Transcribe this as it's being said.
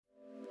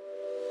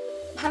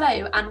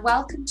Hello and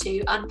welcome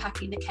to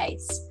Unpacking the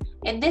Case.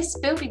 In this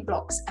Building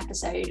Blocks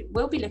episode,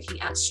 we'll be looking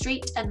at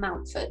Street and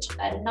Mountford,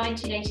 a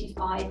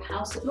 1985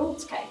 House of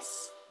Lords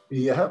case.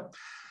 Yeah,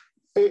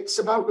 it's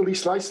about the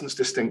lease licence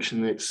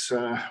distinction. It's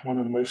one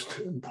of the most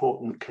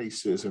important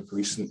cases of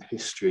recent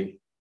history.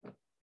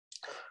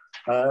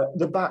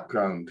 The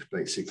background,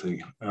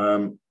 basically.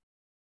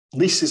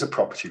 Leases are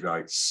property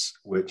rights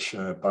which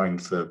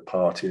bind third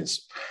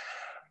parties.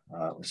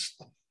 It was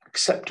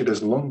accepted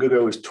as long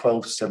ago as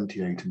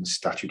 1278 in the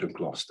Statute of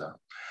Gloucester,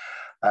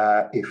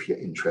 if you're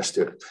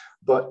interested.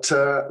 But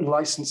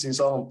licenses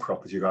aren't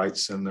property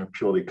rights and they're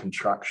purely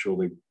contractual.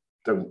 They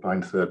don't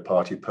bind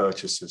third-party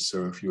purchases.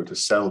 So if you were to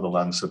sell the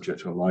land subject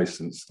to a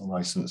license, the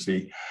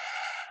licensee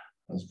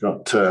has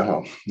got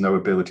no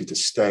ability to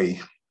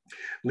stay.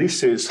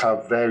 Leases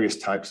have various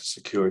types of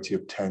security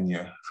of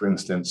tenure. For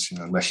instance,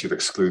 unless you've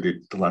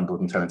excluded the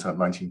Landlord and Tenant Act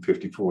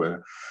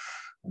 1954,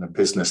 and a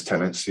business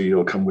tenancy,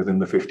 you'll come within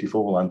the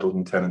 54 Landlord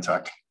and Tenant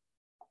Act.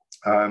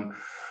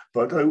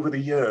 But over the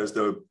years,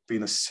 there have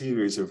been a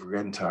series of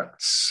rent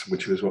acts,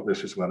 which was what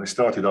this was. Well, they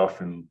started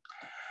off in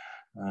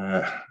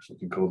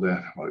something called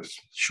it's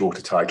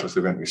shorter title as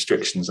the Rent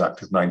Restrictions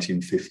Act of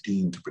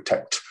 1915 to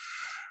protect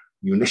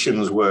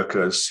munitions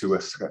workers who were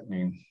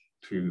threatening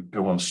to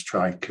go on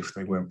strike if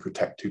they weren't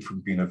protected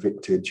from being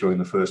evicted during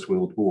the First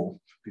World War.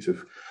 Piece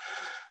of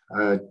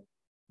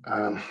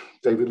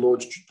David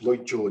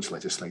Lloyd George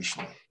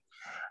legislation.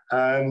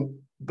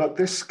 But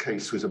this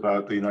case was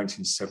about the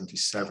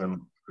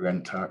 1977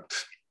 Rent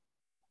Act,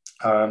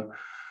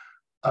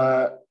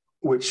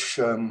 which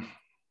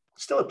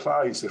still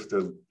applies if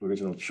the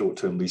original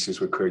short-term leases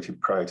were created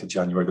prior to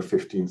January the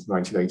 15th,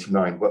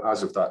 1989, but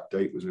as of that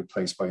date was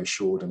replaced by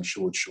assured and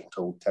assured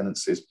short-hold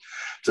tenancies,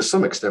 to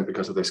some extent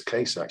because of this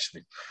case,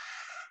 actually.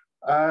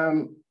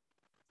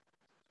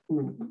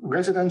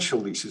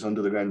 Residential leases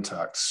under the Rent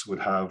Acts would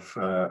have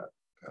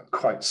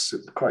quite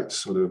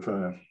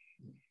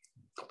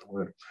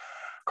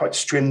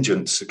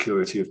stringent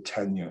security of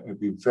tenure. It'd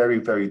be very,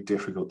 very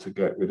difficult to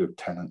get rid of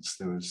tenants.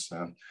 There was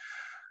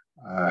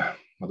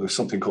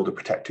something called a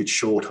protected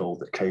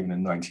shorthold that came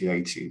in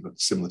 1980, but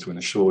similar to an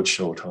assured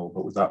shorthold.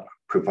 But with that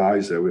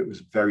proviso, it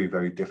was very,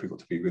 very difficult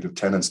to be rid of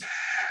tenants.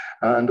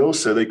 And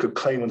also they could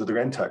claim under the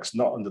Rent Acts,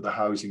 not under the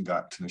Housing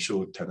Act and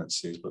assured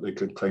tenancies, but they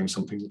could claim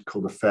something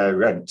called a fair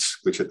rent,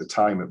 which at the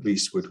time at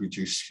least would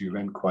reduce your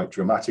rent quite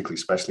dramatically,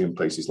 especially in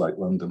places like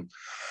London.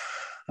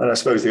 And I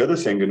suppose the other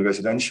thing in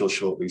residential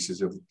short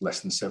leases of less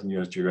than 7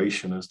 years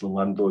duration is the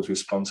landlord's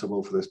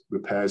responsible for the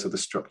repairs of the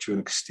structure and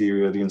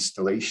exterior, the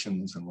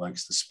installations and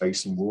likes the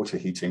space and water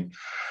heating.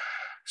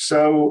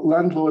 So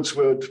landlords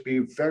would be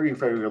very,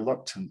 very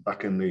reluctant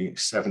back in the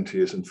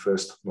 70s and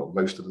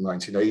most of the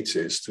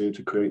 1980s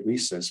to create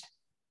leases.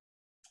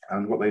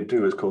 And what they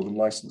do is call them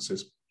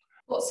licenses.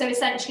 So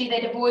essentially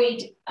they'd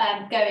avoid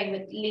going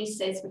with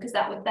leases because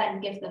that would then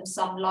give them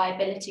some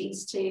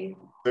liabilities to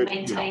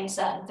maintain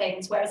certain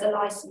things, whereas a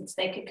license,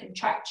 they could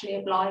contractually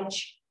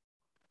oblige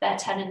their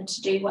tenant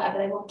to do whatever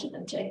they wanted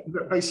them to.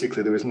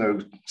 Basically, there is no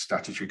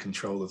statutory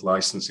control of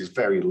licenses,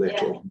 very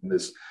little. Yeah.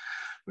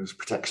 There's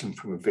protection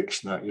from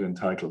eviction that you're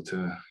entitled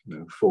to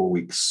 4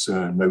 weeks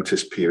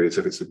notice periods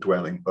if it's a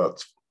dwelling,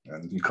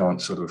 and you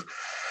can't sort of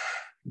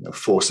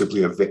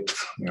forcibly evict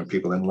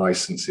people in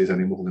licenses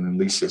any more than in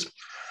leases.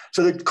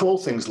 So they'd call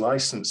things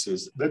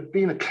licenses. There'd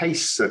been a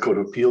case, a court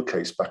of appeal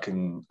case back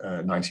in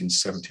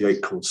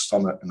 1978 called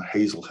Sonnet and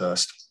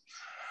Hazelhurst,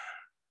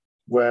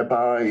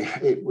 whereby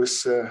it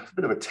was a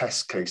bit of a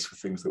test case for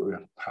things that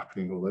were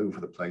happening all over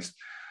the place.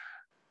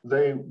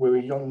 They were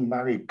a young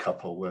married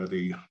couple, were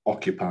the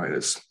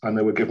occupiers, and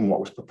they were given what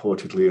was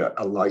purportedly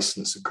a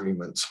license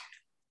agreement.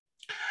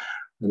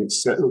 And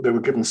they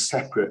were given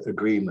separate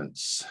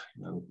agreements,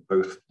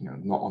 both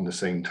not on the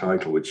same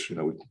title, which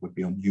would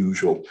be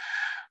unusual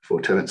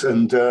for tenants.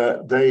 And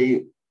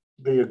the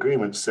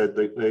agreement said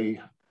that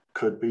they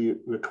could be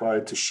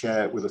required to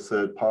share it with a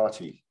third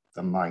party.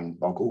 The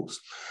mind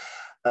boggles.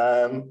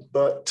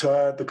 But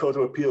the Court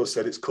of Appeal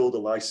said it's called a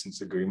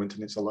license agreement,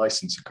 and it's a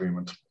license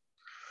agreement.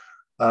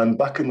 And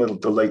back in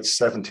the late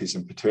 70s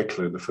in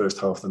particular, the first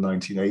half of the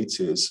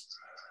 1980s,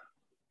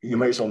 you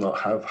may as well not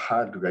have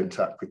had Rent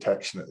Act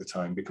protection at the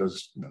time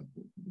because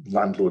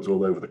landlords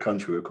all over the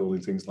country were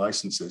calling things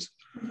licenses.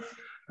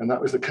 And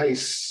that was the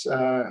case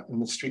in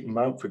the Street and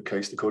Mountford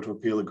case. The Court of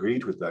Appeal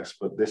agreed with this,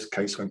 but this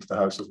case went to the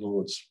House of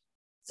Lords.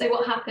 So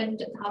what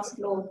happened at the House of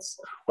Lords?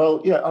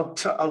 Well, yeah,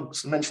 I'll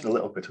mention a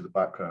little bit of the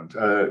background.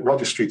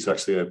 Roger Street's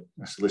actually a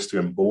solicitor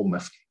in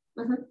Bournemouth,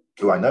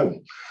 who I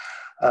know.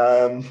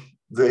 A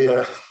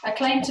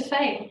claim to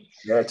fame.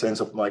 Yeah,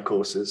 turns up my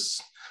courses.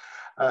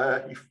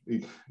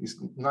 He's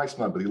a nice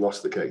man, but he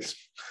lost the case.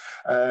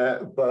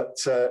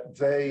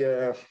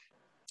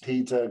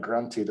 He'd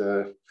granted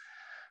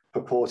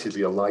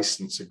purportedly a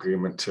license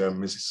agreement to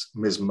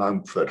Ms.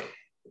 Mountford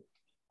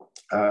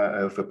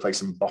of a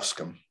place in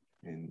Boscombe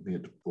near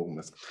the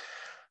Bournemouth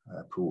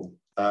pool.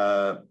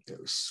 It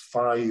was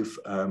 5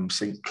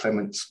 St.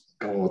 Clement's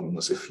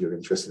Gardens, if you're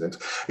interested in it.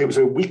 It was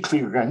a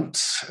weekly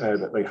rent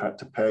that they had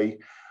to pay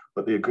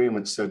but the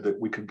agreement said that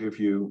we could give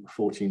you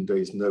 14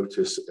 days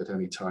notice at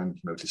any time,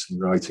 notice in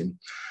writing.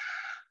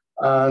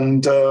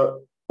 And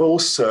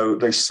also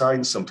they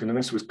signed something, and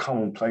this was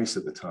commonplace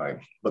at the time,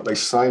 but they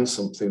signed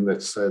something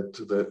that said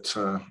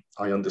that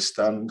I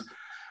understand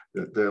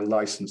that their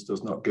license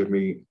does not give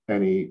me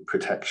any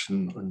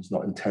protection and is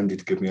not intended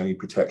to give me any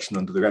protection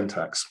under the Rent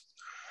Acts.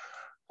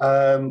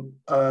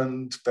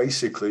 And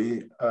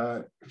basically,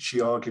 she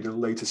argued at a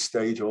later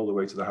stage all the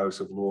way to the House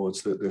of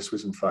Lords that this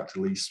was in fact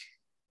a lease.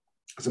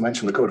 As I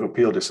mentioned, the Court of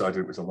Appeal decided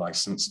it was a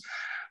license,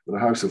 but the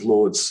House of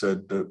Lords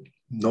said that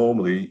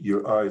normally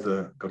you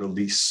either got a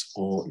lease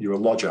or you're a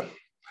lodger.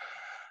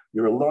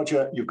 You're a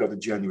lodger, you've got a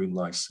genuine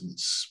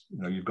license.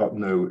 You've got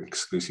no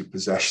exclusive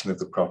possession of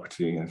the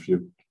property if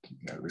you're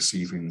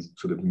receiving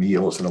sort of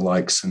meals and the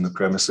likes in the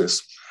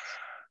premises.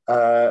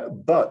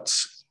 But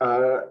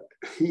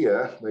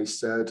here they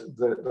said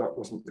that that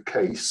wasn't the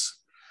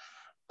case.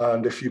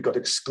 And if you've got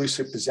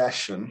exclusive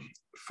possession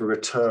for a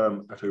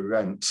term at a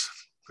rent,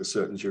 for a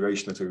certain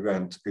duration at a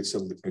rent, it's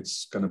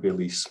going to be a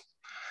lease.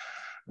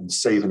 And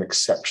save in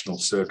exceptional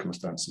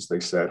circumstances,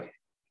 they said.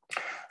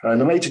 And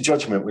the major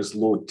judgment was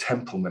Lord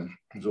Templeman,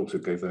 who also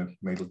gave a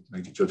major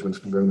judgment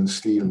from Ronan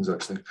Stevens,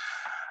 actually.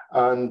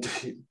 And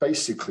he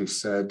basically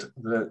said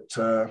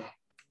that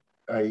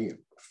a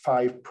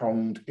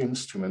 5-pronged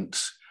instrument,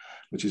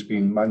 which has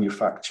been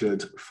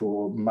manufactured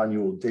for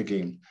manual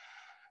digging,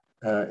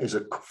 is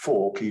a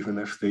fork, even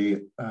if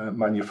the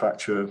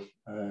manufacturer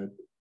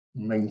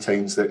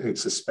maintains that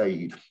it's a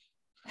spade.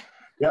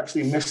 He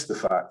actually missed the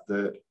fact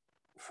that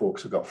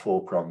forks have got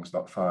 4 prongs,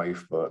 not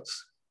 5, but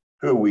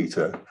who are we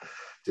to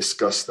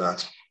discuss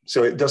that?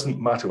 So it doesn't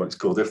matter what it's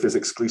called. If there's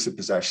exclusive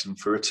possession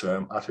for a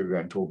term at a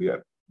rent,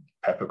 albeit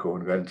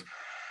peppercorn rent,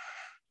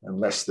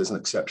 unless there's an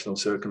exceptional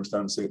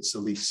circumstance, it's a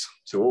lease.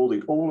 So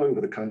all over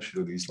the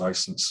country, these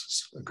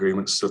license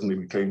agreements suddenly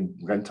became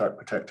Rent Act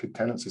protected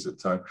tenancies at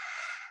the time.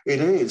 It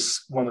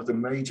is one of the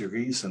major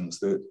reasons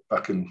that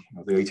back in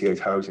the 88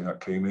 Housing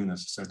Act came in,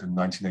 as I said, in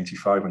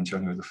 1985 on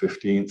January the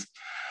 15th,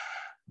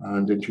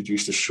 and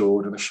introduced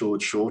assured and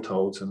assured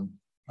shortholds. And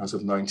as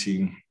of the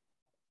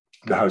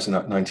Housing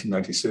Act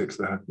 1996,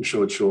 the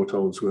assured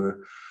shortholds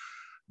were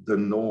the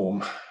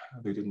norm.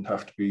 They didn't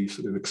have to be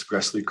sort of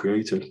expressly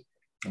created.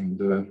 And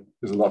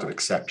there's a lot of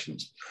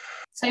exceptions.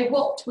 So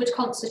what would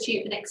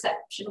constitute an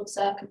exceptional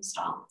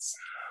circumstance?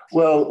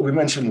 Well, we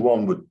mentioned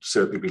one would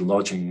certainly be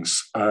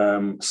lodgings.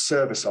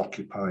 Service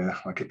occupier,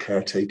 like a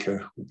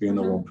caretaker, would be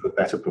another one for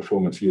better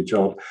performance of your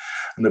job.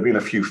 And there have been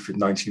a few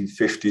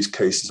 1950s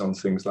cases on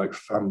things like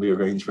family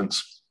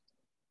arrangements.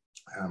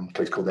 A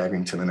case called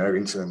Errington in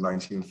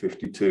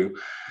 1952,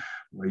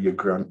 where you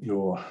grant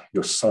your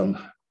son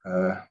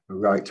the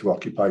right to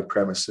occupy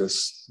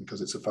premises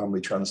because it's a family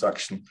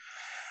transaction.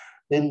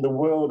 In the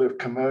world of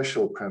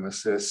commercial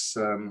premises,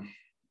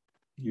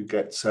 you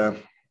get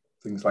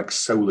things like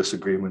solus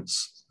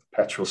agreements,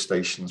 petrol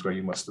stations where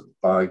you must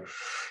buy,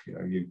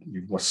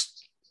 you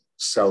must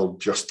sell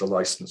just the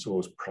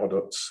licensor's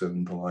products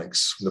and the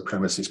likes. The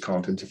premises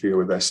can't interfere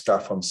with their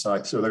staff on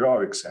site. So there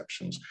are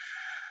exceptions.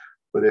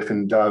 But if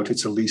in doubt,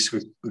 it's a lease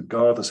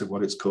regardless of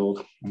what it's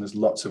called. And there's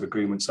lots of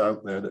agreements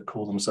out there that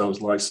call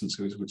themselves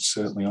licenses, which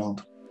certainly aren't.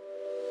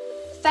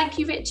 Thank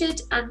you,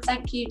 Richard, and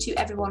thank you to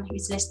everyone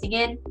who's listening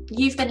in.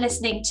 You've been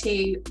listening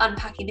to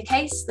Unpacking the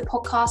Case, the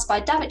podcast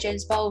by Davitt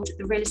Jones Bold,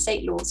 the real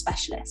estate law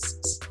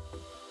specialists.